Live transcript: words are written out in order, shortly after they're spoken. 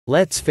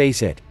Let's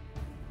face it.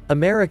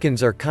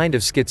 Americans are kind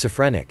of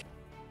schizophrenic.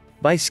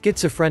 By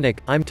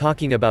schizophrenic, I'm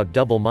talking about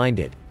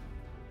double-minded.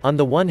 On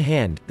the one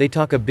hand, they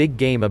talk a big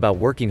game about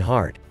working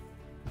hard.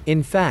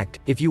 In fact,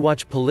 if you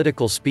watch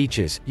political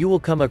speeches, you will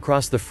come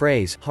across the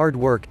phrase, hard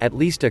work, at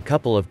least a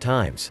couple of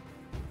times.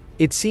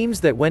 It seems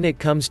that when it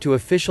comes to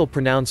official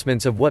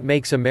pronouncements of what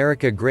makes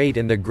America great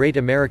and the great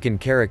American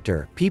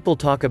character, people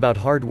talk about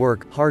hard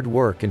work,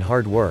 and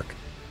hard work.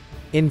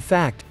 In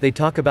fact, they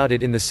talk about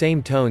it in the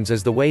same tones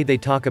as the way they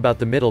talk about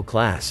the middle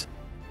class.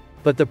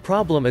 But the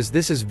problem is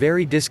this is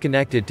very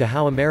disconnected to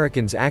how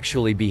Americans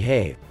actually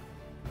behave.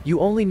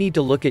 You only need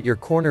to look at your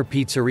corner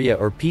pizzeria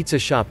or pizza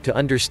shop to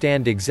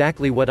understand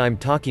exactly what I'm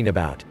talking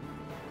about.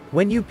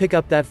 When you pick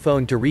up that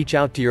phone to reach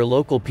out to your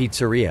local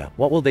pizzeria,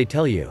 what will they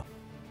tell you?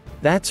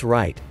 That's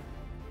right.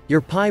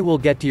 Your pie will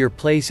get to your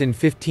place in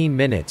 15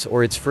 minutes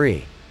or it's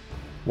free.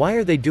 Why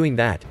are they doing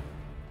that?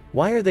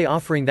 Why are they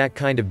offering that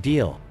kind of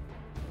deal?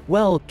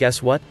 Well,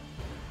 guess what?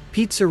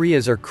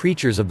 Pizzerias are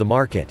creatures of the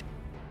market.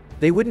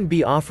 They wouldn't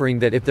be offering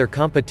that if their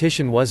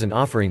competition wasn't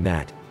offering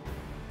that.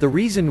 The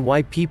reason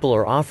why people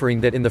are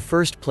offering that in the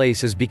first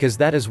place is because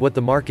that is what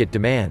the market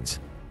demands.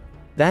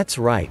 That's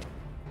right.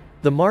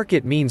 The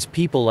market means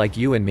people like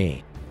you and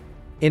me.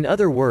 In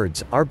other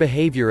words, our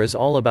behavior is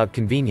all about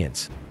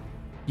convenience.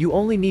 You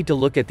only need to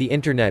look at the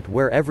internet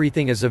where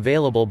everything is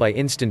available by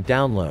instant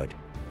download.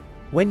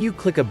 When you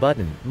click a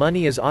button,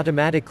 money is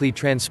automatically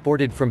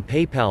transported from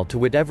PayPal to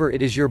whatever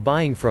it is you're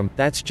buying from.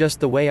 That's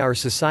just the way our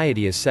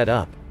society is set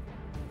up.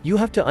 You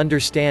have to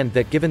understand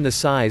that given the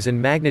size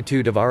and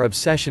magnitude of our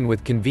obsession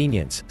with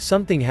convenience,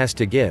 something has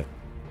to give.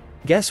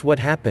 Guess what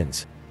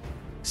happens?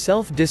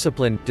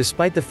 Self-discipline,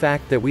 despite the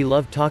fact that we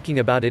love talking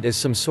about it as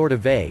some sort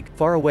of vague,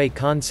 faraway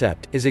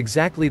concept, is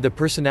exactly the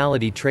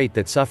personality trait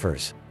that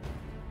suffers.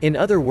 In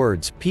other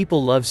words,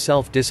 people love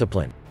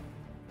self-discipline.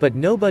 But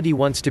nobody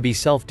wants to be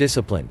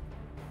self-disciplined.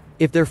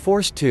 If they're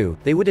forced to,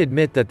 they would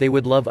admit that they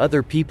would love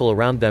other people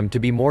around them to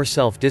be more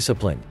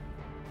self-disciplined.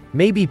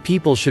 Maybe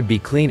people should be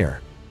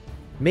cleaner.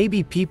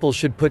 Maybe people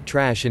should put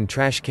trash in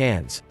trash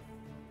cans.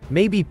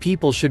 Maybe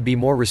people should be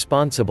more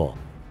responsible.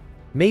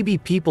 Maybe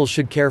people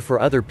should care for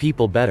other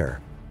people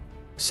better.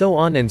 So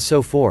on and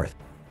so forth.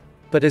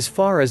 But as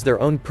far as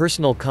their own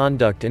personal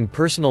conduct and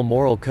personal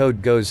moral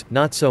code goes,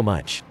 not so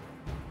much.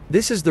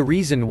 This is the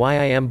reason why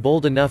I am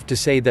bold enough to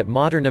say that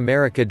modern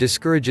America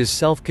discourages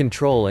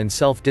self-control and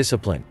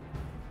self-discipline.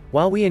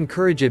 While we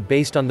encourage it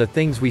based on the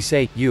things we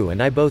say, you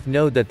and I both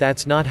know that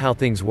that's not how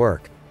things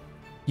work.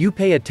 You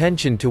pay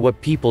attention to what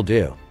people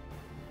do.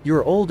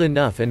 You're old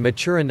enough and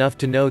mature enough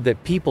to know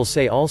that people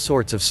say all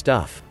sorts of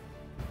stuff.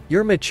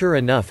 You're mature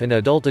enough and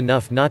adult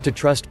enough not to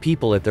trust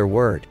people at their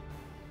word.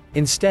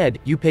 Instead,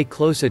 you pay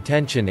close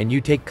attention and you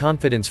take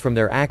confidence from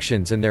their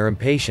actions, and they're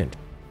impatient.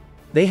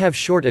 They have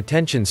short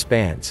attention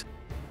spans.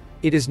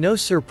 It is no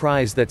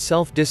surprise that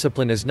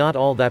self-discipline is not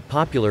all that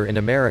popular in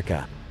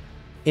America.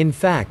 In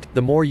fact,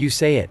 the more you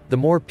say it, the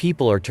more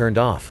people are turned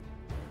off.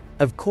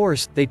 Of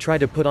course, they try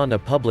to put on a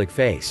public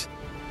face.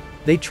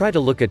 They try to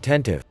look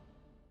attentive.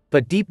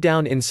 But deep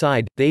down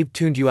inside, they've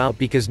tuned you out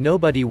because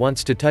nobody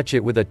wants to touch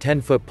it with a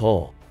 10-foot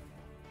pole.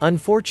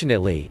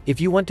 Unfortunately, if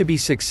you want to be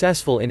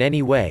successful in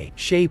any way,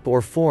 shape or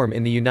form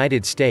in the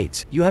United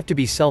States, you have to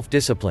be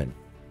self-disciplined.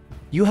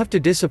 You have to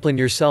discipline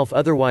yourself,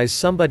 otherwise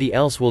somebody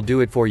else will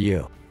do it for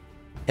you.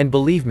 And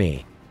believe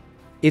me,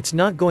 it's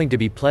not going to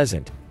be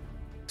pleasant.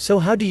 So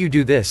how do you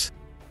do this?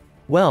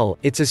 Well,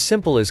 it's as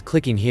simple as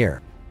clicking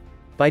here.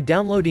 By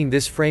downloading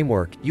this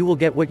framework, you will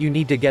get what you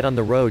need to get on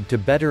the road to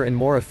better and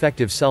more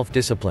effective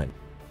self-discipline.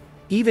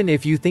 Even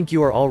if you think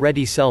you are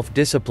already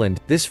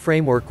self-disciplined, this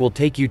framework will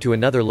take you to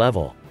another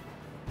level.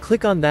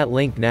 Click on that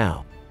link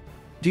now.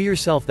 Do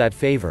yourself that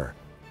favor.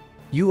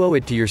 You owe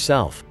it to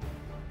yourself.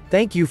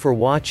 Thank you for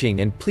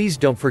watching, and please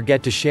don't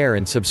forget to share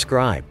and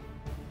subscribe.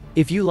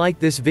 If you like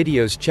this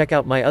videos, check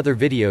out my other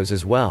videos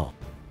as well.